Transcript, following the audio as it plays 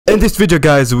In this video,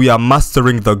 guys, we are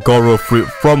mastering the Goro fruit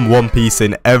from One Piece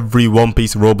in every One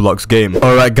Piece Roblox game.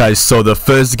 Alright guys, so the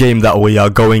first game that we are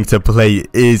going to play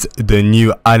is the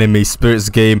new anime spirits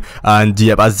game, and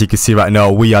yep, as you can see right now,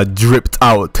 we are dripped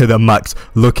out to the max,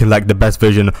 looking like the best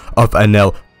version of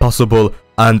Enel possible.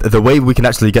 And the way we can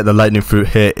actually get the lightning fruit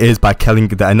here is by killing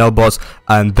the Enel boss,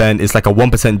 and then it's like a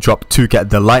 1% drop to get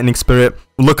the lightning spirit.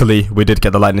 Luckily, we did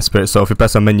get the lightning spirit, so if you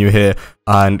press our menu here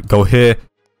and go here,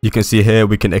 you can see here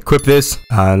we can equip this,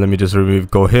 and let me just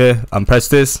go here and press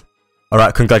this.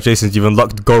 Alright, congratulations, you've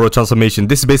unlocked Goro transformation.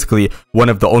 This is basically one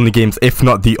of the only games, if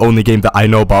not the only game that I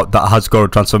know about that has Goro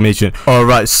transformation.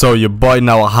 Alright, so your boy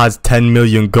now has 10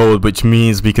 million gold, which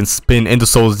means we can spin in the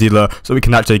Souls dealer so we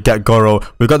can actually get Goro.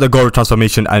 We got the Goro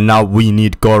transformation and now we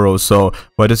need Goro, so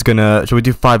we're just gonna, should we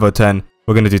do 5 or 10?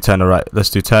 We're gonna do 10. Alright, let's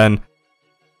do 10.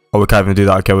 Oh, we can't even do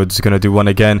that. Okay, we're just gonna do 1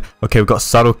 again. Okay, we've got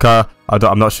Saruka.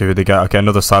 I'm not sure who they get. Okay,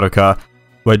 another Saruka.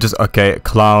 We're just, okay,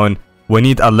 Clown. We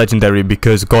need a legendary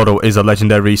because Goro is a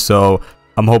legendary, so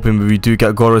I'm hoping we do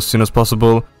get Goro as soon as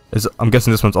possible. I'm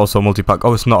guessing this one's also a multi-pack.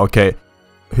 Oh, it's not. Okay,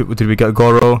 who did we get?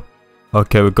 Goro.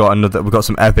 Okay, we got another. We got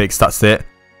some epics. That's it.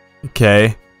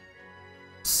 Okay.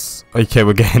 Okay,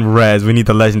 we're getting rares. We need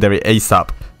the legendary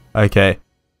ASAP. Okay.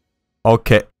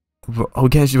 Okay. We're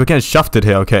getting shafted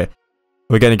here. Okay.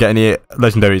 We're gonna get any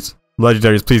legendaries.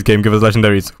 Legendaries, please, game, give us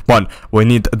legendaries. 1. We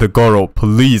need the Goro,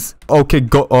 please. Okay,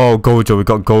 Gojo. We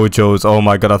got Gojos. Oh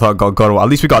my god, I thought I got Goro. At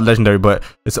least we got legendary, but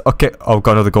it's okay. Oh,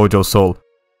 got another Gojo soul.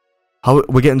 How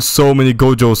we're getting so many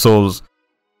Gojo souls,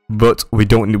 but we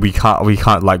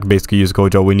can't like basically use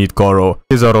Gojo. We need Goro.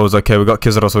 Kizaro's okay. We got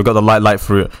Kizaro, so we got the light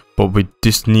fruit, but we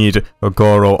just need a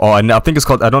Goro. Oh, and I think it's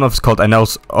called. I don't know if it's called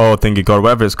Enel's. Oh, thingy Goro,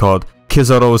 whatever it's called.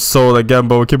 Kizaro's soul again,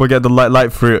 but we keep on getting the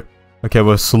light fruit. Okay,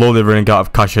 we're slowly running out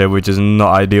of cash here, which is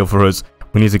not ideal for us.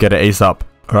 We need to get it ASAP.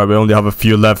 Alright, we only have a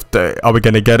few left. Are we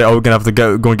gonna get it? Are we gonna have to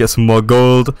go and get some more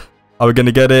gold? Are we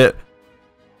gonna get it?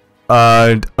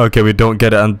 And okay, we don't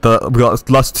get it. And we got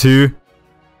last 2,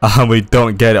 and we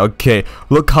don't get it. Okay,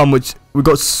 look how much we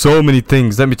got. So many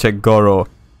things. Let me check Goro.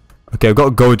 Okay, we've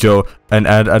got Gojo and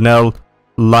Enel,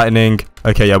 lightning.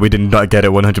 Okay, yeah, we did not get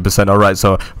it 100%. Alright,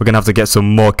 so we're gonna have to get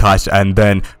some more cash and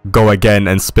then go again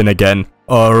and spin again.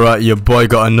 Alright, your boy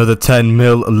got another 10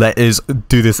 mil. Let us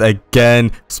do this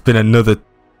again. Spin another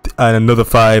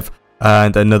 5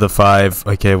 and another 5.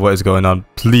 Okay, what is going on?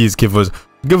 Please give us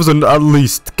at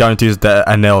least guarantees the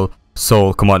Enel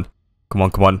soul. Come on.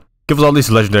 Give us at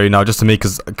least legendary now, just to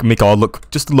make our look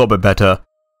just a little bit better.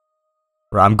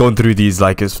 Right, I'm going through these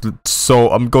like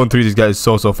I'm going through these guys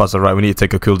so fast. Alright, we need to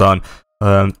take a cooldown.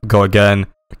 Go again.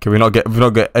 Okay, we've not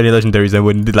got any legendaries, and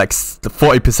we did like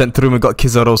 40% through. We got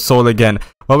Kizaro's soul again.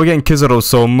 Why are we getting Kizaro's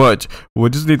so much? We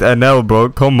just need Enel, bro.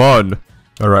 Come on.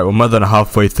 Alright, we're more than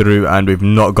halfway through and we've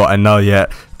not got Enel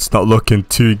yet. It's not looking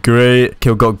too great.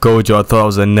 Okay, we got Gojo. I thought that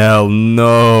was Enel.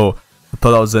 No. I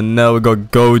thought that was Enel. We got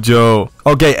Gojo.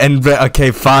 Okay, Enrel.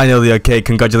 Okay, finally. Okay,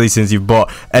 congratulations. You've bought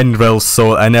Enrel's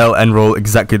soul. Enrel,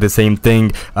 exactly the same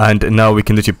thing. And now we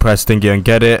can literally press thingy and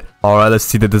get it. Alright, let's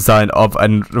see the design of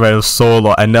Enrel's soul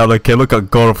or Enel. Okay, look at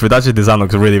Goro fruit. That design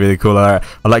looks really cool. Alright,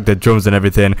 I like the drums and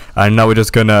everything. And now we're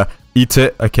just gonna eat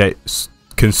it. Okay,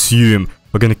 consume.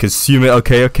 We're gonna consume it.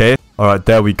 Okay. Alright,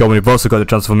 there we go. We've also got the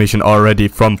transformation already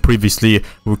from previously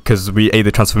because we ate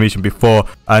the transformation before.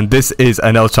 And this is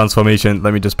Enel's transformation.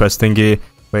 Let me just press thingy.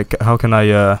 Wait, how can I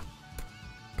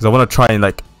because I want to try and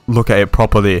like look at it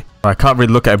properly. I can't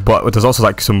really look at it, but there's also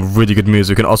like some really good moves.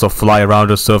 We can also fly around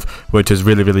and stuff, which is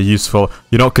really useful,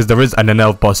 you know, because there is an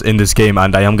Enel boss in this game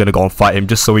and I am gonna go and fight him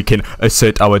just so we can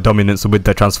assert our dominance with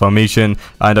the transformation.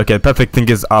 And okay, the perfect thing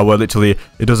is literally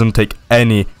it doesn't take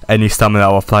any stamina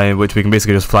while flying, which we can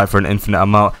basically just fly for an infinite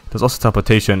amount. There's also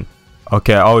teleportation.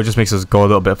 Okay, it just makes us go a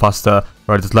little bit faster.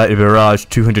 Right, there's Lightning Barrage,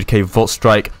 200k Volt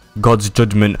Strike, God's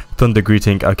Judgment, Thunder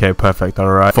Greeting. Okay, perfect.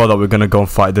 Alright, for that we're gonna go and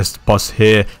fight this boss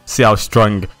here. See how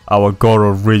strong our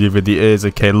Goro really is.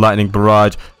 Okay, Lightning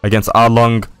Barrage against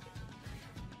Arlong.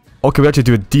 Okay, we actually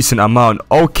do a decent amount.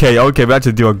 Okay, we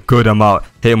actually do a good amount.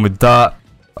 Hit him with that.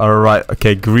 Alright,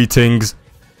 okay, Greetings.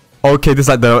 Okay, this is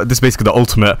like this is basically the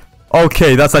ultimate.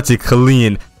 Okay, that's actually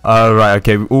clean. Alright,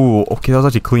 okay. Ooh, okay, that was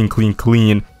actually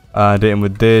clean. And hit him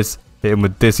with this. Hit him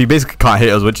with this. He basically can't hit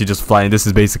us, which he's just flying. This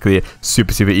is basically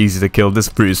super easy to kill. This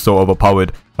fruit is so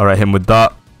overpowered. Alright, hit him with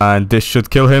that. And this should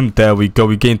kill him. There we go.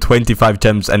 We gained 25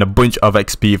 gems and a bunch of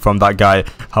XP from that guy.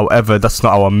 However, that's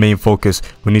not our main focus.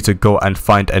 We need to go and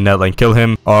find Enel and kill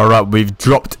him. Alright, we've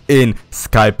dropped in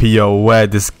Skypio where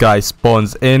this guy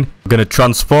spawns in. We're going to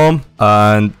transform.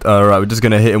 And alright, we're just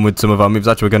going to hit him with some of our moves.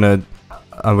 Actually, we're going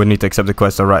to... we need to accept the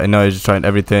quest. Alright, and now he's just trying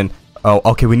everything. Oh,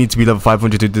 okay, we need to be level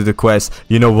 500 to do the quest.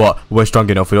 You know what? We're strong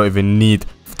enough. We don't even need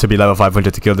to be level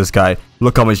 500 to kill this guy.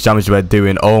 Look how much damage we're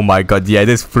doing. Oh my god. Yeah,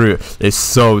 this fruit is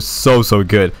so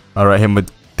good. Alright, him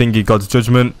with Thingy God's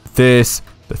Judgment. This,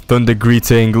 the Thunder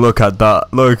Greeting. Look at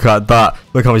that. Look at that.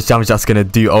 Look how much damage that's gonna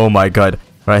do. Oh my god.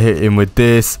 Right, hit him with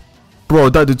this. Bro,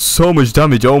 that did so much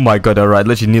damage. Oh my god. Alright,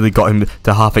 literally nearly got him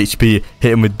to half HP.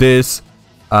 Hit him with this.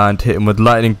 And hit him with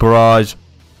Lightning Barrage.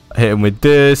 Hit him with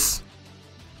this.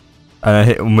 And I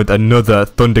hit him with another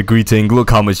Thunder Greeting.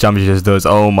 Look how much damage this does.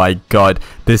 Oh my god.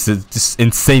 This is just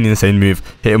insane move.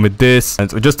 Hit him with this.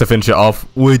 And just to finish it off,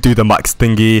 we do the max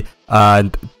thingy.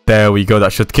 And there we go.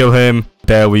 That should kill him.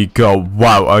 There we go.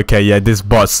 Wow. Okay, yeah, this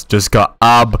boss just got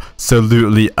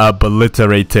absolutely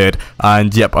obliterated.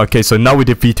 And yep, okay, so now we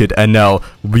defeated NL.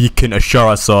 We can assure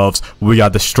ourselves we are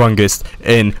the strongest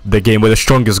in the game. We're the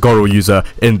strongest Goro user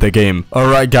in the game.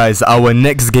 Alright guys, our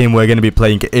next game we're going to be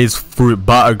playing is Fruit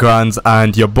Battlegrounds.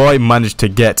 And your boy managed to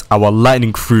get our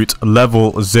Lightning Fruit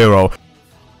level 0.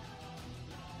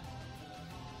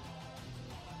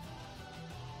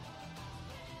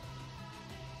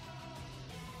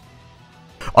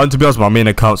 On to be honest, my main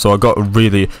account, so I got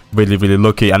really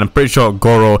lucky, and I'm pretty sure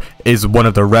Goro is one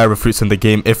of the rarer fruits in the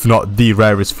game, if not the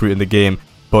rarest fruit in the game.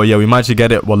 But yeah, we managed to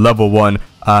get it. We're level 1,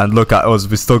 and look at us,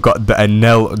 we still got the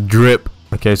NL drip.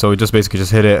 Okay, so we just basically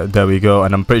just hit it. There we go,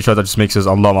 and I'm pretty sure that just makes us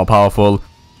a lot more powerful.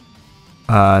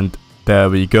 And there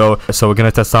we go. So we're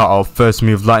gonna test out our first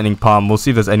move, Lightning Palm. We'll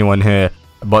see if there's anyone here.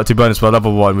 But to be honest, we're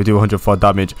level 1, we do 104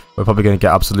 damage. We're probably gonna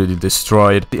get absolutely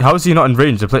destroyed. How is he not in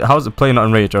range? How is the player not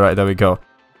in range? Alright, there we go.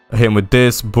 Hit him with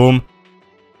this, boom.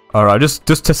 Alright, just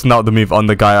testing out the move on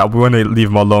the guy. We want to leave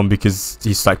him alone because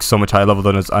he's like so much higher level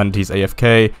than us and he's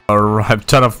AFK. Alright, I'm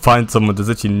trying to find someone. There's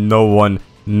actually no one.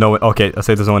 Okay, I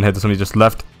say there's no one here. There's somebody just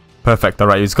left. Perfect.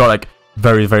 Alright, he's got like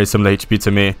very similar HP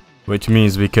to me, which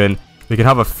means we can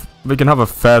have a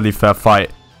fairly fair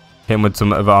fight. Hit him with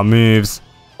some of our moves.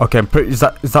 Okay, is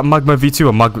that Magma V2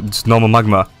 or just normal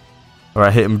Magma?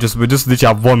 Alright, hit him. We just literally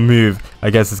have one move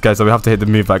against this guy, so we have to hit the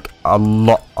move like a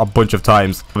bunch of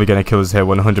times. We're gonna kill us here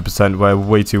 100%. We're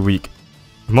way too weak.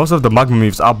 Most of the Magma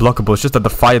moves are blockable. It's just that the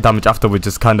fire damage afterwards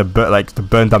is kind of like the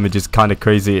burn damage is kind of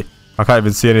crazy. I can't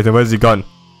even see anything. Where's he gone?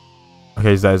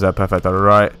 Okay, he's there. Perfect.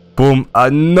 Alright. Boom.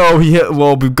 No, he hit.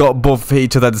 Well, we've got both hit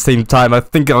each other at the same time. I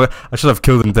think I should have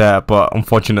killed him there, but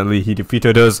unfortunately he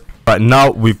defeated us. Right,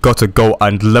 now we've got to go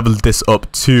and level this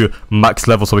up to max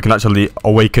level so we can actually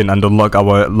awaken and unlock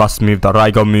our last move, the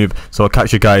Raigo move. So I'll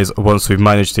catch you guys once we've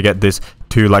managed to get this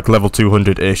to like level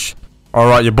 200-ish.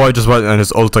 Alright, your boy just went on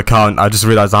his ult account. I just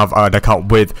realized I have an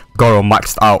account with Goro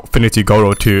maxed out, Finity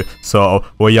Goro 2. So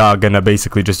we are gonna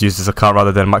basically just use this account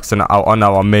rather than maxing it out on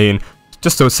our main,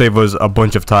 just to save us a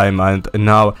bunch of time. And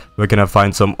now we're gonna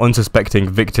find some unsuspecting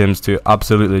victims to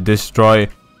absolutely destroy.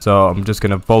 So I'm just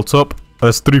gonna vault up.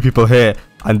 There's 3 people here,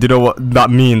 and do you know what that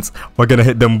means? We're gonna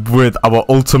hit them with our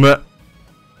ultimate.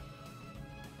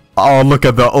 Oh, look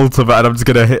at the ultimate, and I'm just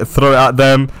gonna throw it at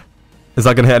them. Is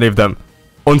that gonna hit any of them?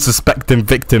 Unsuspecting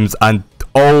victims, and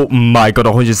oh my god,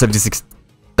 176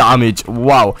 damage.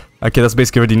 Wow. Okay, that's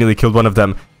basically already nearly killed one of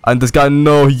them. And this guy,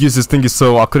 no, he used his thingy,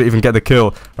 so I couldn't even get the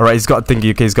kill. Alright, he's got a thingy.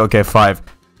 Okay, he's got gear 5.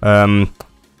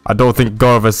 I don't think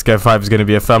Goro vs gear 5 is going to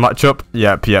be a fair matchup.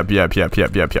 Yep.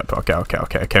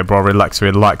 Okay, bro, relax.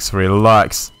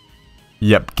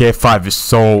 Yep, gear 5 is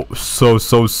so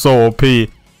OP.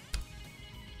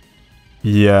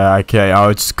 Yeah, okay,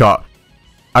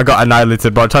 I got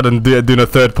annihilated, bro. I tried to do a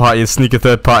third party, sneak a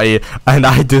third party, and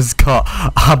I just got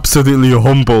absolutely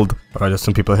humbled. Alright, there's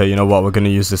some people here. You know what? We're going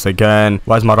to use this again.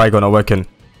 Why is my Raigo not working?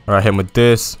 Alright, hit him with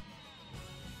this.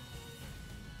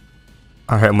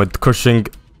 I hit him with crushing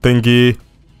thingy.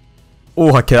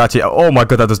 Oh, okay, actually. Oh my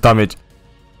god, that does damage.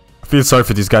 I feel sorry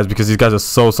for these guys because these guys are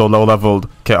so low leveled.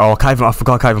 Okay, oh, I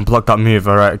forgot I can't even block that move.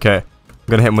 Alright, okay. I'm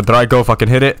going to hit him with Raigo if I can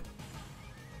hit it.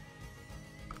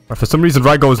 Right, for some reason,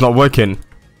 Raigo is not working.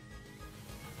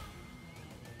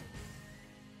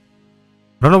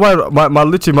 I don't know why my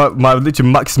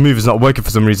literally max move is not working for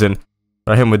some reason.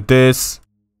 I hit him with this.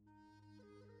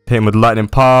 Hit him with Lightning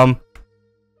Palm.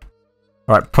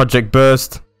 Alright, Project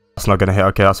Burst. That's not gonna hit.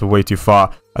 Okay, that's way too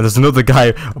far. And there's another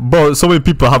guy. Bro, so many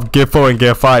people have gear 4 and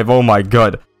gear 5. Oh my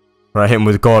god. Alright, hit him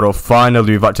with Goro.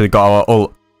 Finally, we've actually got our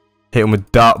ult. Hit him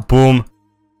with that. Boom.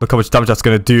 Look how much damage that's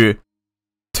gonna do.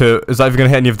 Is that even gonna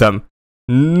hit any of them?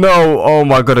 No. Oh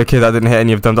my god. Okay, that didn't hit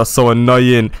any of them. That's so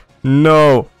annoying.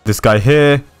 No. This guy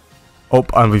here. Oh,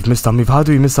 and we've missed our move. How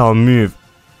do we miss our move?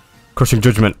 Crushing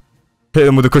Judgment. Hit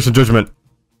him with the Crushing Judgment.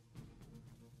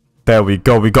 There we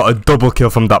go. We got a double kill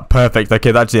from that. Perfect.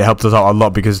 Okay, that actually helped us out a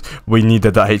lot because we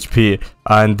needed that HP.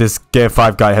 And this Gear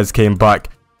 5 guy has came back.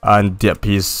 And yep,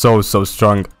 he's so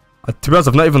strong. To be honest,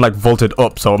 I've not even like vaulted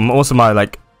up. So most of my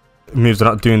like moves are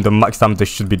not doing the max damage they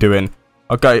should be doing.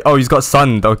 Okay. Oh, he's got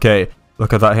sand. Okay.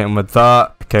 Look at that. Hit him with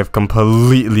that. Okay, I've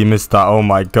completely missed that. Oh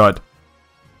my god.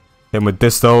 Hit him with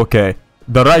this though. Okay.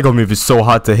 The Raigo move is so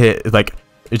hard to hit. Like,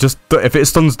 it just, if it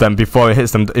stuns them before it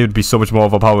hits them, it would be so much more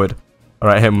overpowered.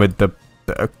 Alright, hit him with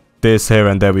this here,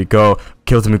 and there we go.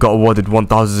 Killed him. We got awarded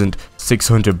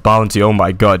 1,600 bounty. Oh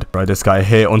my god. Right, this guy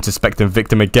here, unsuspecting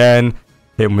victim again.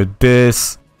 Hit him with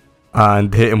this,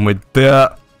 and hit him with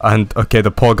that. And okay,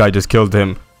 the poor guy just killed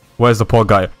him. Where's the poor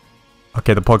guy?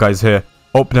 Okay, the poor guy's here.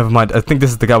 Oh, never mind. I think this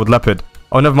is the guy with leopard.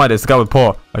 Oh, never mind. It's the guy with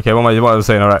paw. Okay, what am I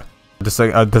saying? Alright. There's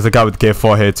a guy with gear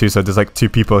 4 here too, so there's like 2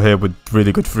 people here with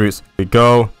really good fruits. Here we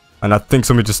go. And I think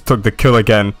somebody just took the kill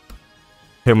again.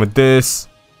 Hit him with this.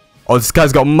 Oh, this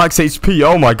guy's got max HP.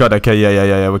 Oh my god. Okay,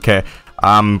 yeah. Okay.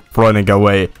 I'm running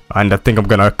away. And I think I'm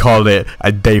gonna call it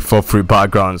a day for Fruit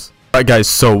Battlegrounds. Alright guys,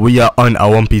 so we are on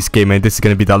our One Piece game, and this is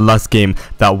going to be the last game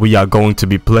that we are going to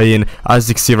be playing. As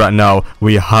you can see right now,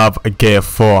 we have a gear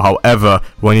 4. However,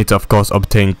 we need to of course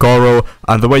obtain Goro,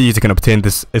 and the way you can obtain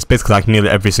this is basically like nearly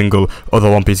every single other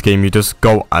One Piece game. You just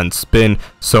go and spin.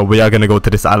 So we are going to go to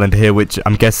this island here, which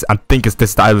I think is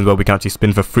this island where we can actually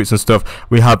spin for fruits and stuff.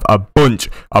 We have a bunch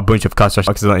of cash. I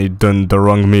accidentally done the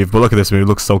wrong move, but look at this move, it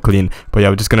looks so clean. But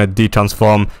yeah, we're just going to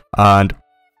de-transform, and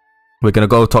we're gonna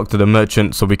go talk to the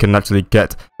merchant so we can actually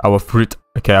get our fruit.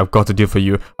 Okay, I've got a deal for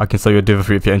you. I can sell you a different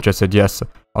fruit if you're interested. Yes.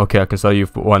 Okay, I can sell you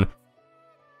for one.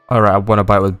 Alright, I want to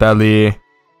buy it with belly.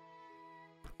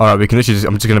 Alright, we can literally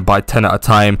I'm just gonna buy 10 at a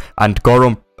time. And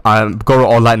Goro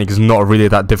or lightning is not really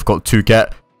that difficult to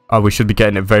get. We should be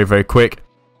getting it very quick.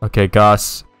 Okay,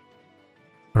 gas.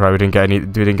 Alright, we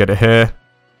didn't get it here.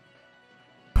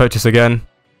 Purchase again.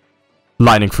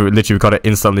 Lightning fruit, literally we got it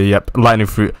instantly. Yep, lightning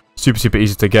fruit, super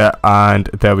easy to get, and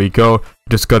there we go.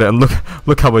 Just got it, and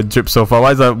look how it drips so far.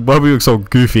 Why do we look so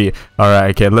goofy?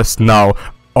 Alright, okay, let's now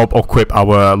equip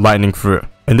our lightning fruit.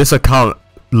 In this account,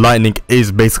 lightning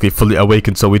is basically fully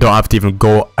awakened, so we don't have to even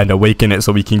go and awaken it,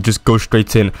 so we can just go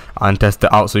straight in and test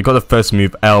it out. So you got the first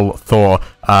move, L Thor,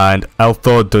 and L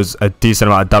Thor does a decent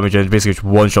amount of damage and basically just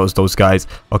one-shots those guys.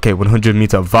 Okay,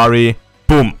 100-meter Vari.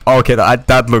 Boom. Okay,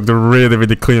 that looked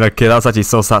really clean. Okay, that's actually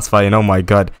so satisfying. Oh my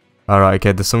god. Alright,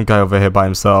 okay, there's some guy over here by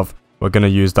himself. We're gonna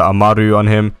use the Amaru on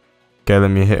him. Okay, let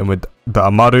me hit him with the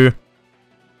Amaru.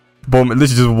 Boom, it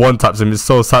literally just one-taps him. It's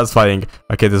so satisfying.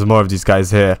 Okay, there's more of these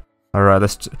guys here. Alright,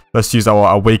 let's use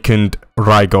our awakened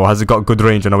Raigo. Has it got good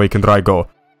range on awakened Raigo?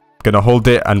 Gonna hold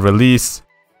it and release.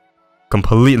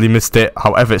 Completely missed it.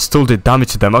 However, it still did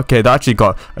damage to them. Okay, that actually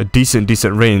got a decent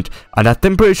range. And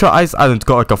I'm pretty sure Ice Island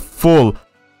got like a full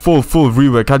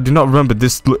rework. I do not remember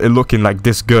this looking like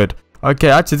this good. Okay,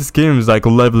 actually this game is like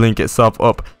leveling itself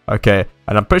up. Okay,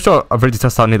 and I'm pretty sure I've already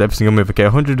tested out nearly every single move. Okay,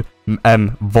 100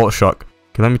 Volt Shock.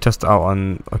 Okay, let me test it out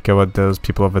on, okay, well, there's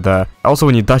people over there. Also,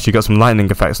 when you dash, you get some lightning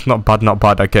effects. Not bad.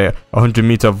 Okay,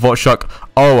 100-meter Volt Shock.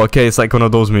 Oh, okay, it's like one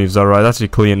of those moves. Alright, that's actually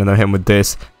clean. And then hit him with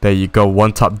this. There you go,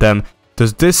 one-tap them.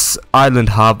 Does this island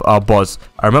have a boss?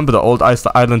 I remember the old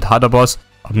island had a boss.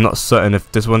 I'm not certain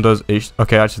if this one does.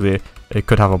 Okay, actually, it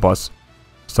could have a boss.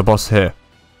 It's the boss here.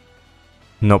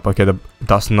 Nope, okay,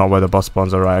 that's not where the boss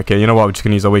spawns. Alright, okay, you know what? We're just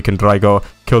gonna use Awakened Raigo.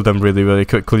 Kill them really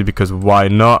quickly because why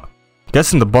not?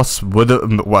 Guessing the boss would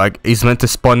like he's meant to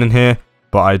spawn in here,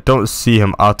 but I don't see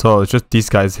him at all. It's just these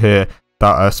guys here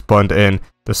that are spawned in,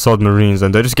 the Sword Marines,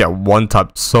 and they just get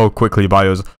one-tapped so quickly by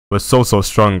us. We're so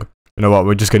strong. You know what,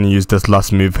 we're just going to use this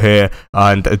last move here,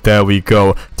 and there we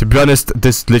go. To be honest,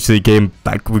 this literally game,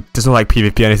 like, there's no like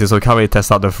PvP or anything, so we can't really test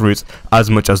out the fruits as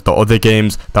much as the other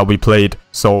games that we played.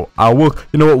 So I will,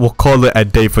 you know what, we'll call it a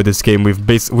day for this game. We've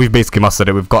basically mastered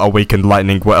it. We've got Awakened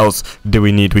Lightning. What else do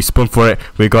we need? We spun for it,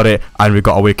 we got it, and we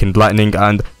got Awakened Lightning.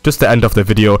 And just to end off the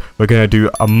video, we're going to do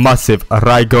a massive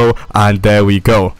Raigo, and there we go.